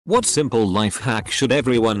What simple life hack should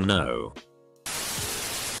everyone know?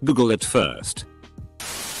 Google it first.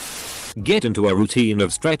 Get into a routine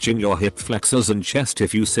of stretching your hip flexors and chest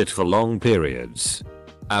if you sit for long periods.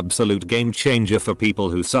 Absolute game changer for people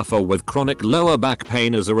who suffer with chronic lower back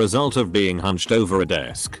pain as a result of being hunched over a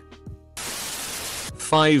desk.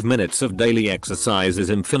 5 minutes of daily exercise is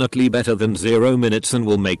infinitely better than 0 minutes and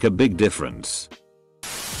will make a big difference.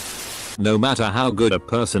 No matter how good a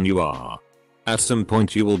person you are, at some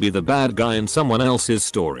point you will be the bad guy in someone else's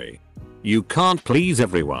story. You can't please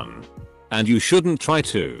everyone. And you shouldn't try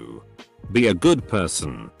to. Be a good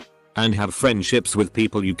person. And have friendships with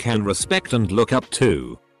people you can respect and look up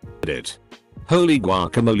to. Holy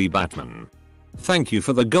guacamole, Batman. Thank you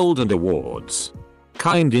for the golden awards.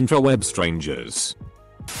 Kind intraweb strangers.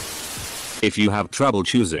 If you have trouble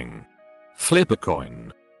choosing, flip a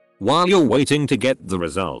coin. While you're waiting to get the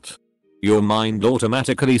result, your mind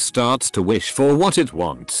automatically starts to wish for what it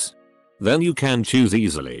wants. Then you can choose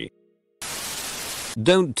easily.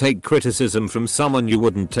 Don't take criticism from someone you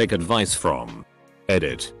wouldn't take advice from.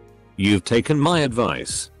 You've taken my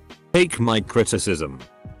advice. Take my criticism.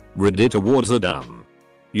 Reddit awards are dumb.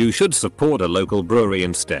 You should support a local brewery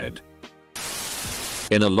instead.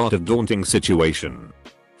 In a lot of daunting situation,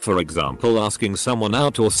 for example asking someone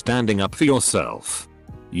out or standing up for yourself,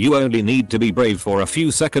 you only need to be brave for a few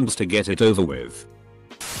seconds to get it over with.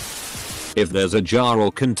 If there's a jar or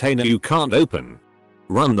container you can't open,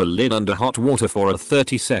 run the lid under hot water for a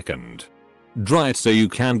 30-second. Dry it so you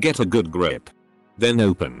can get a good grip. Then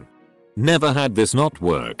open. Never had this not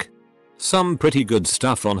work. Some pretty good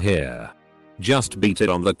stuff on here. Just beat it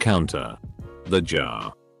on the counter. The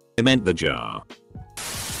jar. I meant the jar.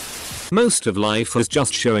 Most of life is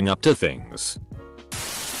just showing up to things.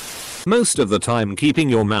 Most of the time keeping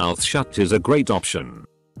your mouth shut is a great option.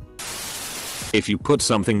 If you put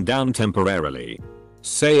something down temporarily,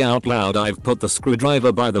 say out loud, "I've put the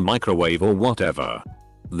screwdriver by the microwave," or whatever.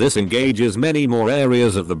 This engages many more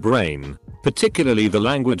areas of the brain, particularly the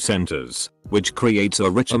language centers, which creates a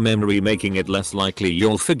richer memory, making it less likely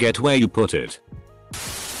you'll forget where you put it.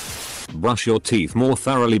 Brush your teeth more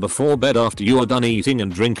thoroughly before bed after you are done eating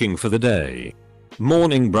and drinking for the day.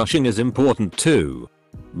 Morning brushing is important too,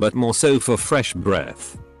 but more so for fresh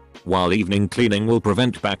breath, while evening cleaning will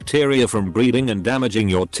prevent bacteria from breeding and damaging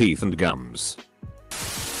your teeth and gums.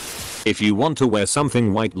 If you want to wear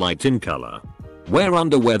something white light in color, wear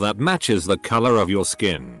underwear that matches the color of your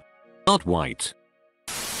skin, not white.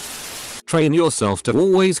 Train yourself to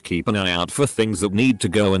always keep an eye out for things that need to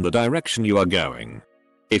go in the direction you are going.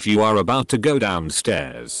 If you are about to go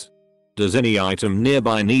downstairs, does any item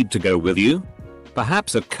nearby need to go with you?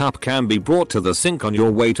 Perhaps a cup can be brought to the sink on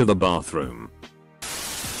your way to the bathroom.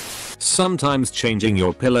 Sometimes changing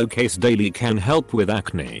your pillowcase daily can help with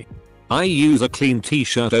acne. I use a clean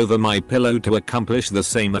t-shirt over my pillow to accomplish the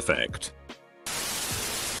same effect.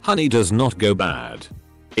 Honey does not go bad.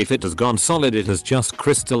 If it has gone solid, it has just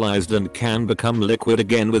crystallized and can become liquid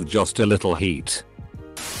again with just a little heat.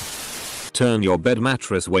 Turn your bed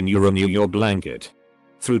mattress when you renew your blanket.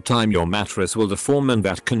 Through time your mattress will deform and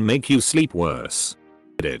that can make you sleep worse.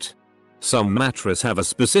 Some mattresses have a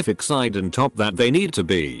specific side and top that they need to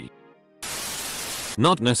be.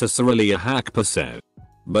 Not necessarily a hack per se,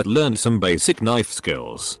 but learn some basic knife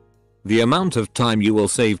skills. The amount of time you will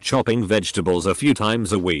save chopping vegetables a few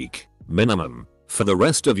times a week, minimum, for the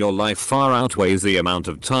rest of your life far outweighs the amount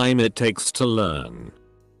of time it takes to learn.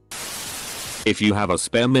 If you have a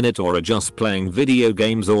spare minute or are just playing video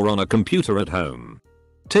games or on a computer at home,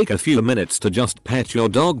 take a few minutes to just pet your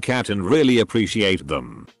dog, cat and really appreciate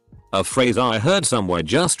them. A phrase I heard somewhere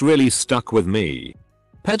just really stuck with me.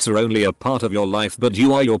 Pets are only a part of your life, but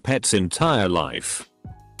you are your pet's entire life.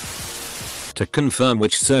 To confirm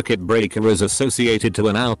which circuit breaker is associated to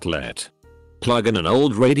an outlet, plug in an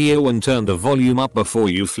old radio and turn the volume up before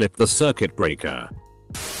you flip the circuit breaker.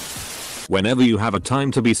 Whenever you have a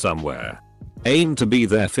time to be somewhere, aim to be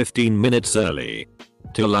there 15 minutes early,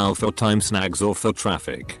 to allow for time snags or for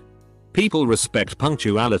traffic. People respect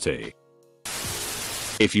punctuality.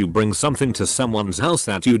 If you bring something to someone's house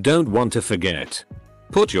that you don't want to forget,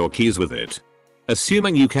 put your keys with it,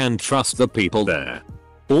 assuming you can trust the people there.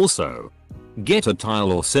 Also, get a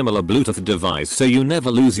Tile or similar Bluetooth device so you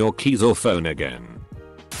never lose your keys or phone again.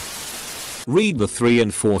 Read the 3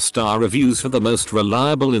 and 4 star reviews for the most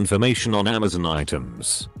reliable information on Amazon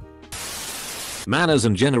items. Manners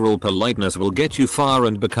and general politeness will get you far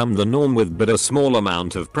and become the norm with but a small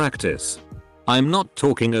amount of practice. I'm not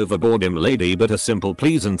talking overboard, lady, but a simple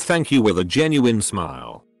please and thank you with a genuine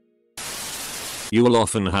smile. You will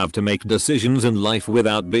often have to make decisions in life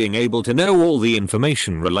without being able to know all the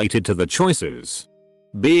information related to the choices.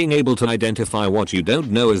 Being able to identify what you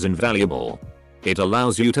don't know is invaluable. It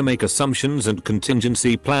allows you to make assumptions and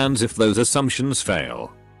contingency plans if those assumptions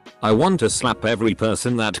fail. I want to slap every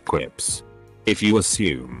person that quips. If you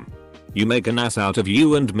assume, you make an ass out of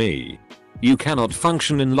you and me. You cannot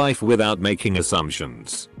function in life without making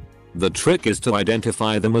assumptions. The trick is to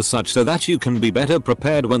identify them as such so that you can be better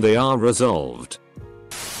prepared when they are resolved.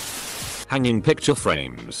 Hanging picture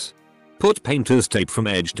frames. Put painter's tape from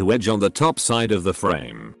edge to edge on the top side of the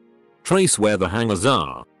frame. Trace where the hangers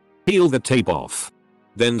are. Peel the tape off.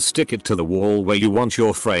 Then stick it to the wall where you want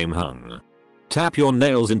your frame hung. Tap your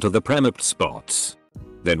nails into the premarked spots.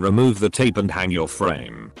 Then remove the tape and hang your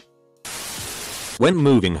frame. When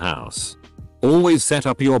moving house, always set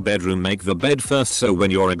up your bedroom, make the bed first so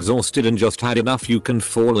when you're exhausted and just had enough you can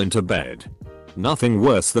fall into bed. Nothing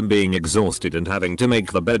worse than being exhausted and having to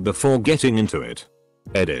make the bed before getting into it.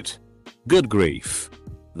 Edit. Good grief.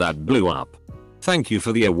 That blew up. Thank you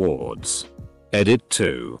for the awards. Edit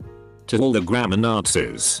 2. To all the grammar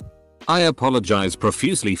Nazis. I apologize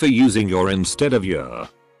profusely for using your instead of your.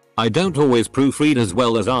 I don't always proofread as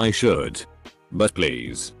well as I should. But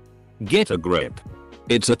please. Get a grip.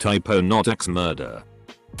 It's a typo, not axe murder.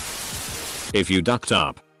 If you ducked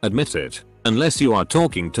up, admit it, unless you are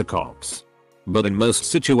talking to cops. But in most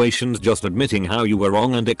situations just admitting how you were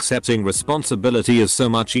wrong and accepting responsibility is so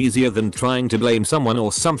much easier than trying to blame someone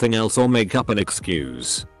or something else or make up an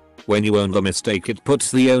excuse. When you own the mistake, it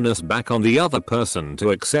puts the onus back on the other person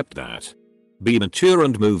to accept that. Be mature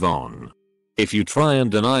and move on. If you try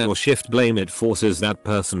and deny or shift blame, it forces that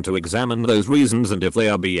person to examine those reasons, and if they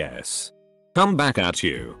are BS, come back at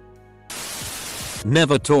you.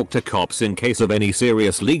 Never talk to cops in case of any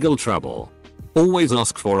serious legal trouble. Always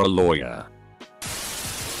ask for a lawyer.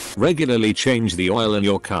 Regularly change the oil in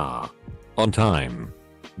your car. On time.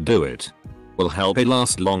 Do it. Will help it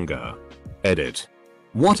last longer. Edit.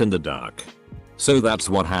 What in the duck? So that's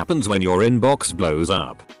what happens when your inbox blows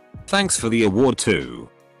up. Thanks for the award too.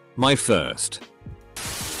 My first.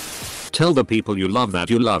 Tell the people you love that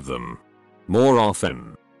you love them. More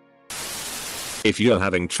often. If you're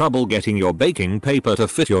having trouble getting your baking paper to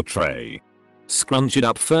fit your tray, scrunch it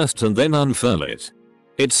up first and then unfurl it.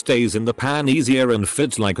 It stays in the pan easier and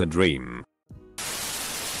fits like a dream.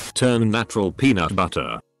 Turn natural peanut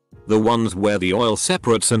butter, the ones where the oil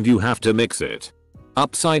separates and you have to mix it,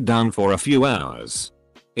 upside down for a few hours.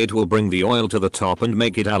 It will bring the oil to the top and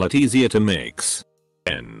make it a lot easier to mix.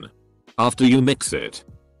 Then, after you mix it,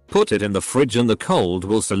 put it in the fridge and the cold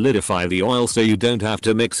will solidify the oil so you don't have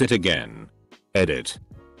to mix it again. Edit.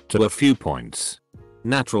 To a few points.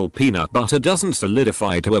 Natural peanut butter doesn't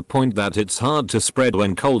solidify to a point that it's hard to spread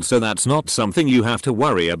when cold, so that's not something you have to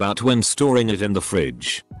worry about when storing it in the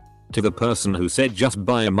fridge. To the person who said just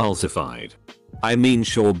buy emulsified, I mean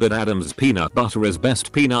sure, but Adam's peanut butter is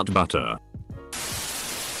best peanut butter.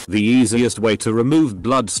 The easiest way to remove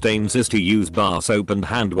blood stains is to use bar soap and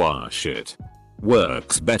hand wash it.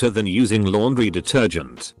 Works better than using laundry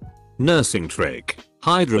detergent. Nursing trick.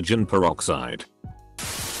 Hydrogen peroxide.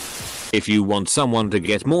 If you want someone to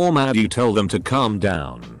get more mad, you tell them to calm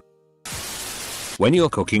down. When you're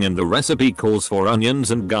cooking and the recipe calls for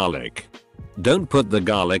onions and garlic, don't put the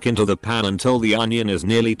garlic into the pan until the onion is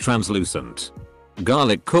nearly translucent.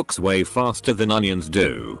 Garlic cooks way faster than onions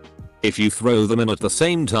do. If you throw them in at the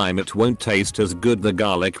same time, it won't taste as good, the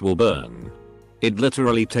garlic will burn. It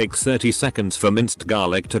literally takes 30 seconds for minced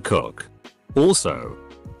garlic to cook. Also,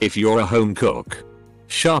 if you're a home cook,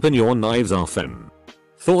 sharpen your knives often.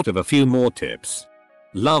 Thought of a few more tips.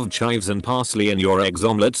 Love chives and parsley in your eggs,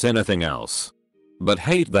 omelets, anything else, but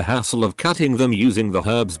hate the hassle of cutting them using the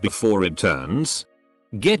herbs before it turns?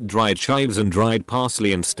 Get dried chives and dried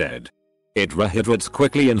parsley instead. It rehydrates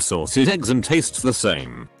quickly and sauces eggs and tastes the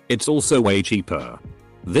same. It's also way cheaper.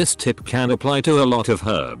 This tip can apply to a lot of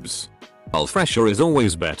herbs. While fresher is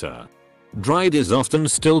always better, dried is often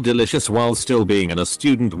still delicious while still being in a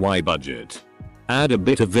student budget. Add a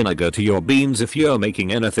bit of vinegar to your beans if you're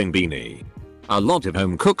making anything beany. A lot of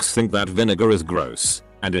home cooks think that vinegar is gross,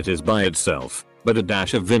 and it is by itself, but a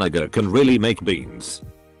dash of vinegar can really make beans,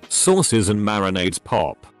 sauces and marinades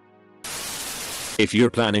pop. If you're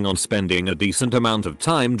planning on spending a decent amount of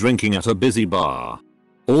time drinking at a busy bar,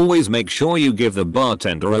 always make sure you give the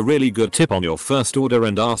bartender a really good tip on your first order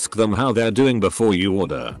and ask them how they're doing before you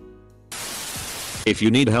order. If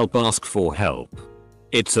you need help, ask for help.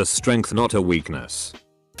 It's a strength, not a weakness.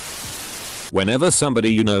 Whenever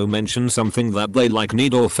somebody you know mentions something that they like,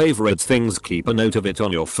 need, or favorite things, keep a note of it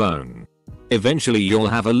on your phone. Eventually you'll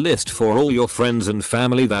have a list for all your friends and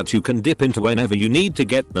family that you can dip into whenever you need to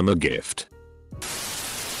get them a gift.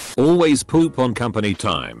 Always poop on company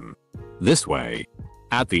time. This way,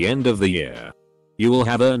 At the end of the year, you will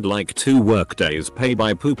have earned like 2 workdays pay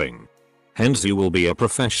by pooping. Hence you will be a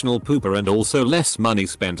professional pooper and also less money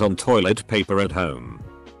spent on toilet paper at home.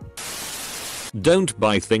 Don't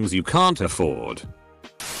buy things you can't afford.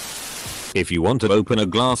 If you want to open a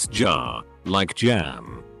glass jar, like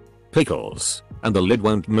jam, pickles, and the lid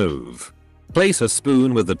won't move, place a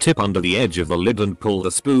spoon with the tip under the edge of the lid and pull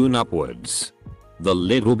the spoon upwards. The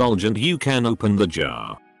lid will bulge and you can open the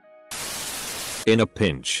jar. In a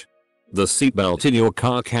pinch, the seatbelt in your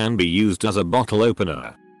car can be used as a bottle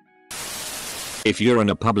opener. If you're in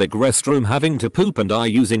a public restroom having to poop and are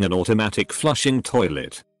using an automatic flushing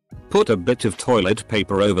toilet, put a bit of toilet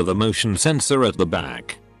paper over the motion sensor at the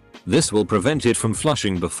back. This will prevent it from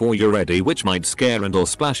flushing before you're ready, which might scare and or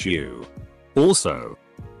splash you. Also,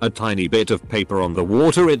 a tiny bit of paper on the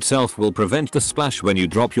water itself will prevent the splash when you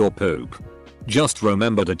drop your poop. Just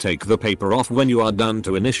remember to take the paper off when you are done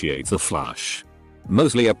to initiate the flush.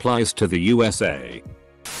 Mostly applies to the USA.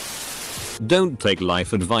 Don't take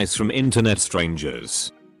life advice from internet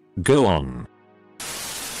strangers. Go on.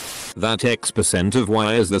 That X% of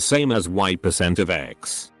Y is the same as Y% of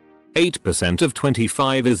X. 8% of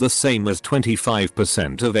 25 is the same as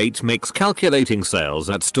 25% of 8 makes calculating sales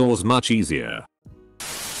at stores much easier.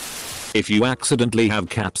 If you accidentally have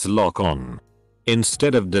caps lock on,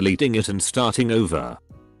 instead of deleting it and starting over,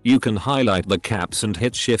 you can highlight the caps and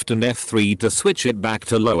hit Shift and F3 to switch it back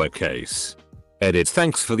to lowercase. Edit.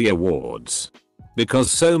 Thanks for the awards. Because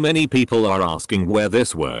so many people are asking where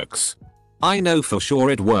this works. I know for sure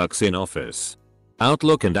it works in Office,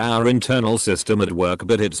 Outlook and our internal system at work,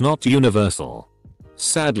 but it's not universal.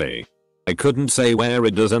 Sadly, I couldn't say where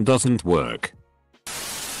it does and doesn't work.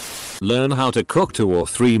 Learn how to cook 2 or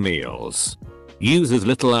 3 meals. Use as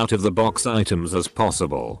little out of the box items as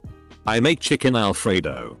possible. I make chicken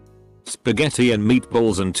alfredo, spaghetti and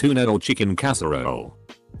meatballs, and tuna or chicken casserole.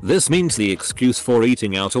 This means the excuse for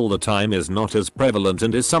eating out all the time is not as prevalent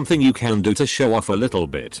and is something you can do to show off a little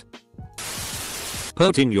bit.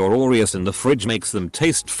 Putting your Oreos in the fridge makes them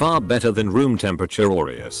taste far better than room temperature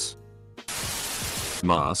Oreos.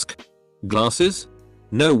 Mask? Glasses?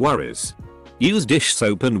 No worries. Use dish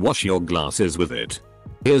soap and wash your glasses with it.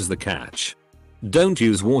 Here's the catch. Don't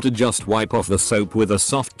use water, just wipe off the soap with a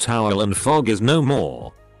soft towel and fog is no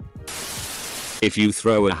more. If you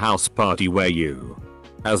throw a house party where you,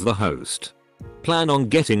 as the host, plan on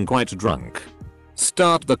getting quite drunk,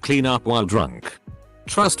 start the cleanup while drunk.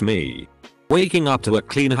 Trust me, waking up to a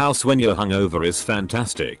clean house when you're hungover is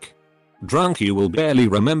fantastic. Drunk you will barely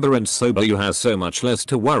remember, and sober you have so much less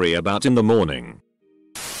to worry about in the morning.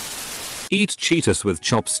 Eat Cheetos with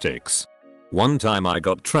chopsticks. One time I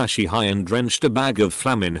got trashy high and drenched a bag of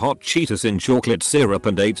Flamin' Hot Cheetos in chocolate syrup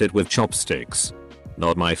and ate it with chopsticks.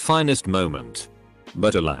 Not my finest moment.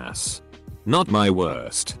 But alas, not my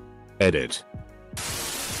worst. Edit.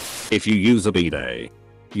 If you use a bidet,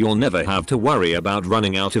 you'll never have to worry about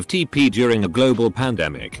running out of TP during a global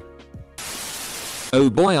pandemic. Oh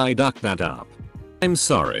boy, I ducked that up. I'm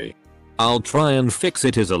sorry. I'll try and fix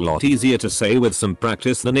it. Is a lot easier to say with some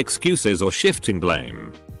practice than excuses or shifting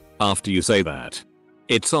blame. After you say that,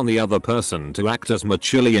 it's on the other person to act as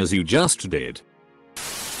maturely as you just did.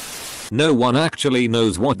 No one actually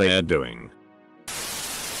knows what they are doing.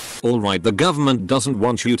 Alright, the government doesn't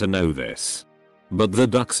want you to know this, but the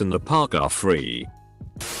ducks in the park are free.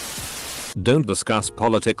 Don't discuss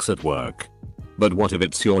politics at work. But what if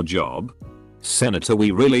it's your job? Senator,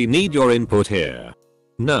 we really need your input here.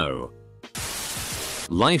 No.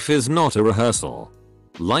 Life is not a rehearsal.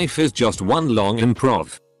 Life is just one long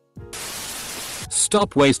improv.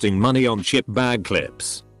 Stop wasting money on chip bag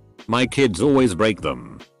clips. My kids always break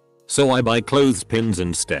them, so I buy clothespins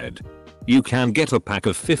instead. You can get a pack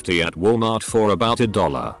of 50 at Walmart for about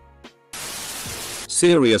 $1.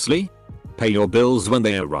 Seriously? Pay your bills when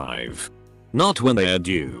they arrive, not when they are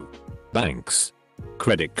due. Banks,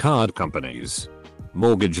 credit card companies,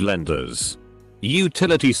 mortgage lenders,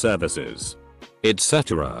 utility services,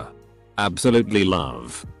 etc. Absolutely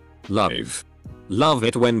love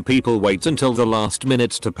it when people wait until the last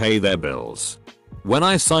minute to pay their bills. When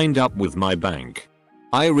I signed up with my bank,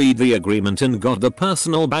 I read the agreement and got the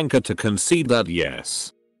personal banker to concede that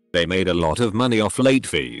yes, they made a lot of money off late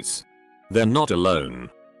fees. They're not alone.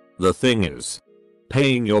 The thing is,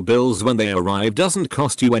 paying your bills when they arrive doesn't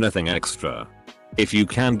cost you anything extra. If you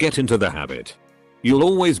can get into the habit, you'll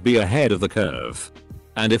always be ahead of the curve.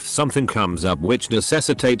 And if something comes up which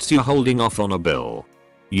necessitates you holding off on a bill,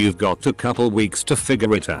 you've got a couple weeks to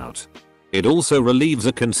figure it out. It also relieves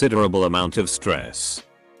a considerable amount of stress.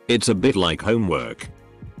 It's a bit like homework.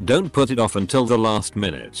 Don't put it off until the last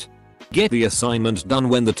minute. Get the assignment done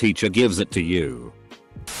when the teacher gives it to you.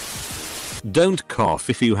 Don't cough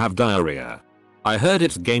if you have diarrhea. I heard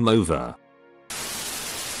it's game over.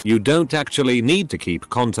 You don't actually need to keep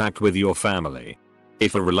contact with your family.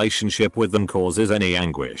 If a relationship with them causes any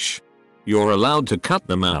anguish, you're allowed to cut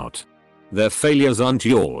them out. Their failures aren't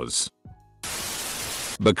yours.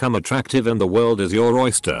 Become attractive and the world is your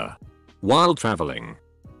oyster. While traveling,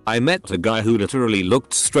 I met a guy who literally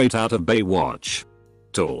looked straight out of Baywatch.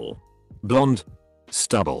 Tall, blonde,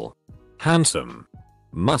 stubble, handsome,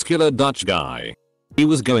 muscular Dutch guy. He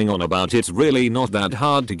was going on about it's really not that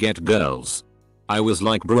hard to get girls. I was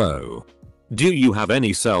like, bro, do you have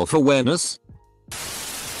any self-awareness?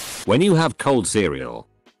 When you have cold cereal,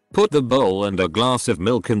 put the bowl and a glass of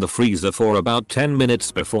milk in the freezer for about 10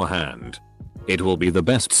 minutes beforehand. It will be the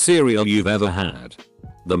best cereal you've ever had.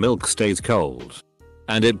 The milk stays cold,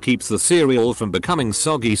 and it keeps the cereal from becoming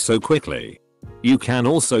soggy so quickly. You can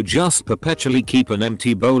also just perpetually keep an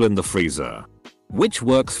empty bowl in the freezer, which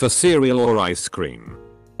works for cereal or ice cream.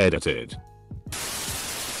 Edited.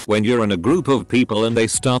 When you're in a group of people and they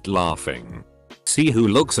start laughing, see who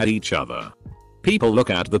looks at each other. People look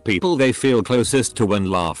at the people they feel closest to when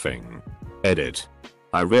laughing. Edit.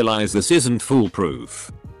 I realize this isn't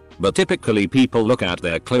foolproof, but typically people look at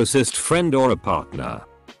their closest friend or a partner.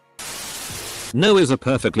 No is a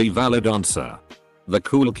perfectly valid answer. The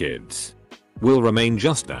cool kids will remain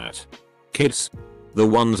just that. Kids. The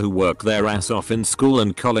ones who work their ass off in school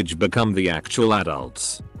and college become the actual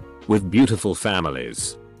adults. With beautiful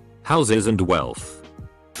families, houses and wealth.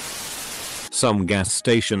 Some gas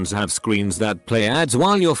stations have screens that play ads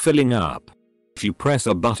while you're filling up. If you press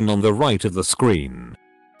a button on the right of the screen,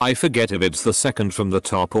 I forget if it's the second from the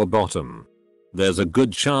top or bottom, there's a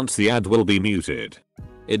good chance the ad will be muted.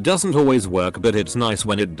 It doesn't always work, but it's nice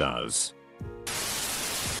when it does.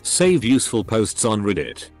 Save useful posts on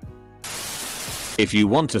Reddit. If you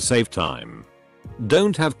want to save time,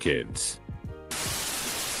 don't have kids.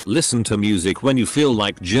 Listen to music when you feel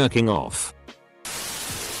like jerking off.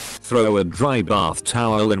 Throw a dry bath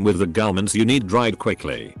towel in with the garments you need dried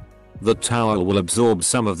quickly. The towel will absorb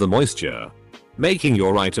some of the moisture, making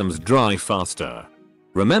your items dry faster.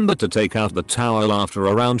 Remember to take out the towel after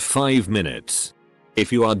around 5 minutes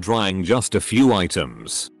if you are drying just a few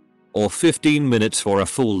items, or 15 minutes for a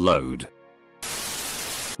full load.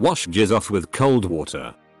 Wash jizz off with cold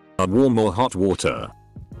water, not warm or hot water.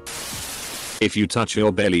 If you touch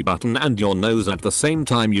your belly button and your nose at the same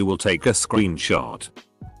time, you will take a screenshot.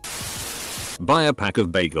 Buy a pack of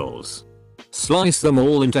bagels. Slice them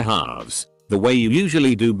all into halves, the way you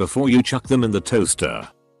usually do before you chuck them in the toaster.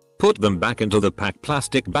 Put them back into the packed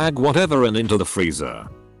plastic bag whatever and into the freezer.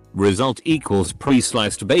 Result equals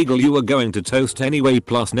pre-sliced bagel you are going to toast anyway,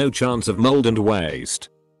 plus no chance of mold and waste.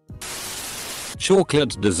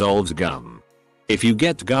 Chocolate dissolves gum. If you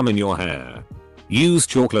get gum in your hair, use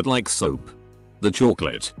chocolate like soap. The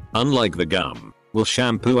chocolate, unlike the gum, will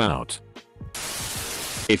shampoo out.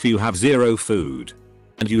 If you have zero food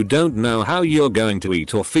and you don't know how you're going to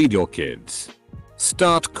eat or feed your kids,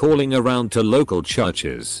 start calling around to local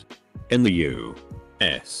churches. In the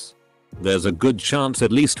US, there's a good chance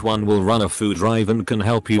at least one will run a food drive and can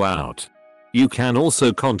help you out. You can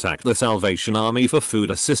also contact the Salvation Army for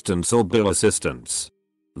food assistance or bill assistance.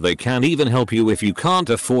 They can even help you if you can't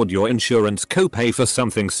afford your insurance copay for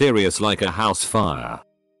something serious like a house fire.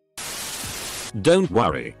 Don't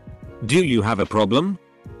worry. Do you have a problem?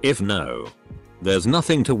 If no, there's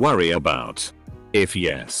nothing to worry about. If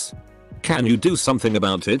yes, can you do something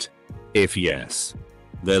about it? If yes,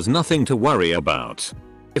 there's nothing to worry about.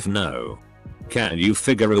 If no, can you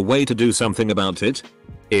figure a way to do something about it?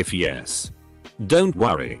 If yes, don't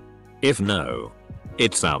worry. If no,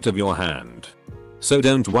 it's out of your hand. So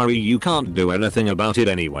don't worry, you can't do anything about it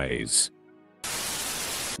anyways.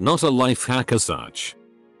 Not a life hack as such,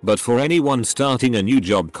 but for anyone starting a new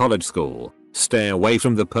job, college, school, stay away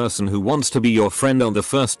from the person who wants to be your friend on the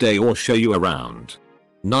first day or show you around.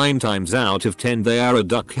 9 times out of 10 they are a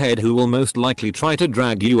duckhead who will most likely try to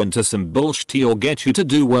drag you into some bullshit or get you to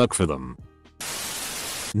do work for them.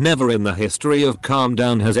 Never in the history of calm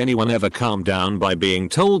down has anyone ever calmed down by being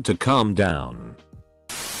told to calm down.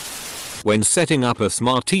 When setting up a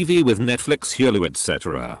smart TV with Netflix, Hulu,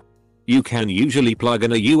 etc., you can usually plug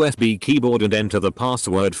in a USB keyboard and enter the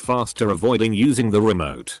password faster, avoiding using the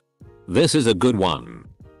remote. This is a good one.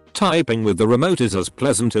 Typing with the remote is as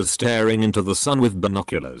pleasant as staring into the sun with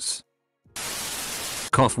binoculars.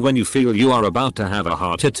 Cough when you feel you are about to have a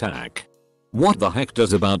heart attack. What the heck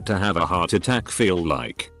does about to have a heart attack feel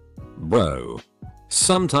like? Bro.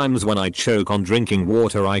 Sometimes when I choke on drinking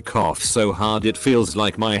water I cough so hard it feels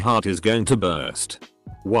like my heart is going to burst.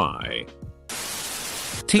 Why?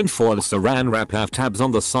 Tinfoil saran wrap have tabs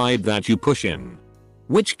on the side that you push in,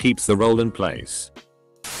 which keeps the roll in place.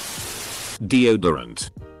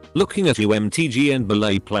 Deodorant. Looking at you MTG and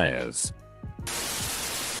ballet players.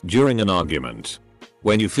 During an argument,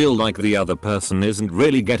 when you feel like the other person isn't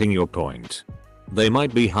really getting your point, they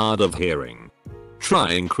might be hard of hearing.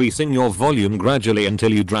 Try increasing your volume gradually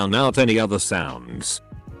until you drown out any other sounds.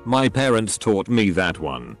 My parents taught me that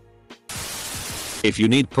one. If you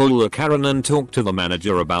need, pull a Karen and talk to the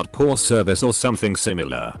manager about poor service or something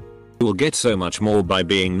similar. You'll get so much more by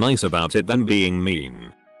being nice about it than being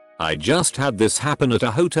mean. I just had this happen at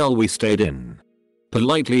a hotel we stayed in.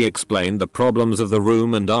 Politely explained the problems of the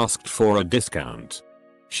room and asked for a discount.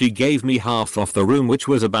 She gave me half off the room, which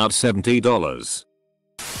was about $70.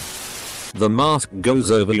 The mask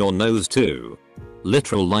goes over your nose too.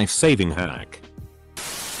 Literal life-saving hack.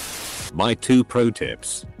 My 2 pro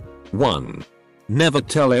tips. 1. Never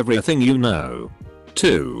tell everything you know.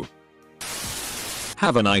 2.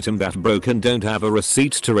 Have an item that broke and don't have a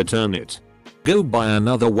receipt to return it. Go buy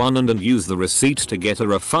another one and use the receipt to get a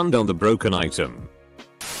refund on the broken item.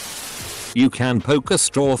 You can poke a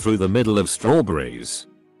straw through the middle of strawberries,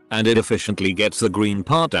 and it efficiently gets the green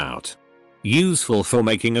part out. Useful for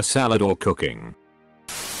making a salad or cooking.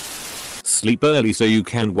 Sleep early so you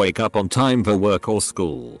can wake up on time for work or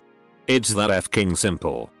school. It's that f***ing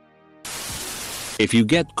simple. If you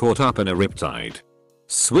get caught up in a riptide,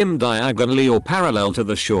 swim diagonally or parallel to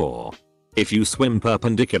the shore. If you swim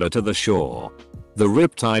perpendicular to the shore, the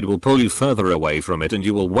riptide will pull you further away from it and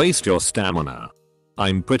you will waste your stamina.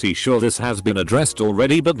 I'm pretty sure this has been addressed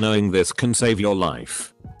already, but knowing this can save your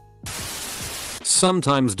life.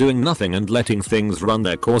 Sometimes doing nothing and letting things run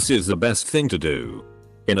their course is the best thing to do.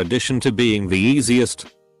 In addition to being the easiest.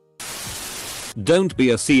 Don't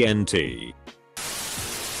be a CNT.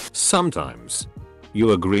 Sometimes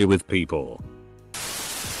you agree with people.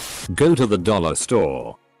 Go to the dollar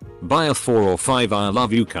store. Buy a 4 or 5 I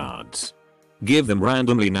love you cards. Give them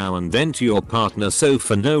randomly now and then to your partner, so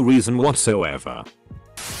for no reason whatsoever.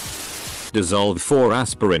 Dissolve 4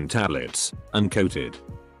 aspirin tablets, uncoated.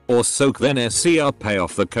 Or soak then pay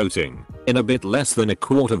off the coating, in a bit less than a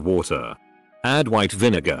quart of water. Add white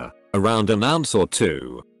vinegar, around an ounce or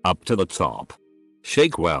 2, up to the top.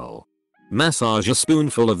 Shake well. Massage a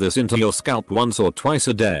spoonful of this into your scalp once or twice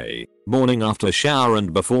a day, morning after shower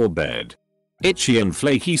and before bed. Itchy and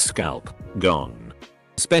flaky scalp, gone.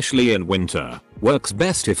 Especially in winter, works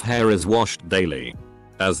best if hair is washed daily,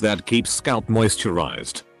 as that keeps scalp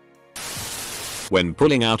moisturized. When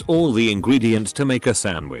pulling out all the ingredients to make a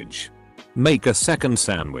sandwich, make a second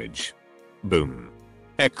sandwich. Boom.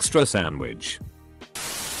 Extra sandwich.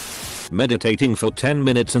 Meditating for 10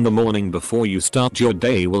 minutes in the morning before you start your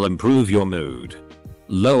day will improve your mood,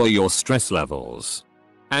 lower your stress levels,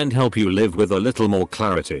 and help you live with a little more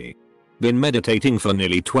clarity. Been meditating for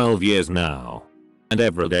nearly 12 years now, and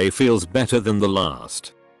every day feels better than the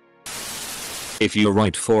last. If you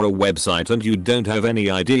write for a website and you don't have any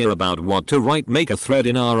idea about what to write, make a thread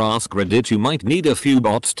in our Ask Reddit. You might need a few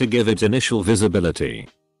bots to give it initial visibility.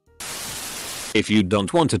 If you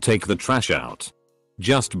don't want to take the trash out,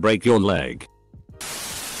 just break your leg.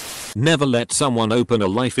 Never let someone open a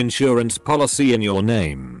life insurance policy in your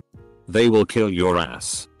name. They will kill your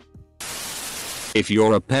ass. If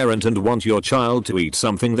you're a parent and want your child to eat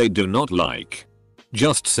something they do not like,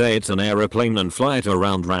 just say it's an aeroplane and fly it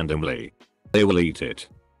around randomly. They will eat it.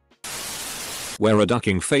 Wear a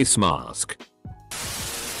ducking face mask.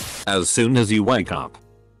 As soon as you wake up,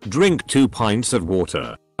 drink 2 pints of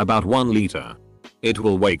water, about 1 liter. It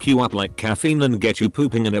will wake you up like caffeine and get you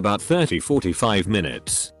pooping in about 30-45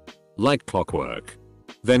 minutes. Like clockwork.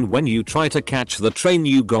 Then when you try to catch the train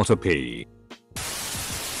you gotta pee.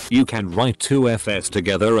 You can write 2 F's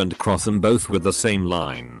together and cross them both with the same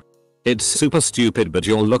line. It's super stupid, but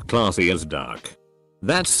you'll look classy as duck.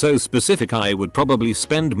 That's so specific I would probably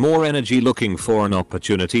spend more energy looking for an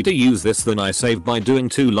opportunity to use this than I save by doing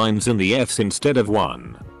 2 lines in the F's instead of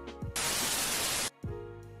 1.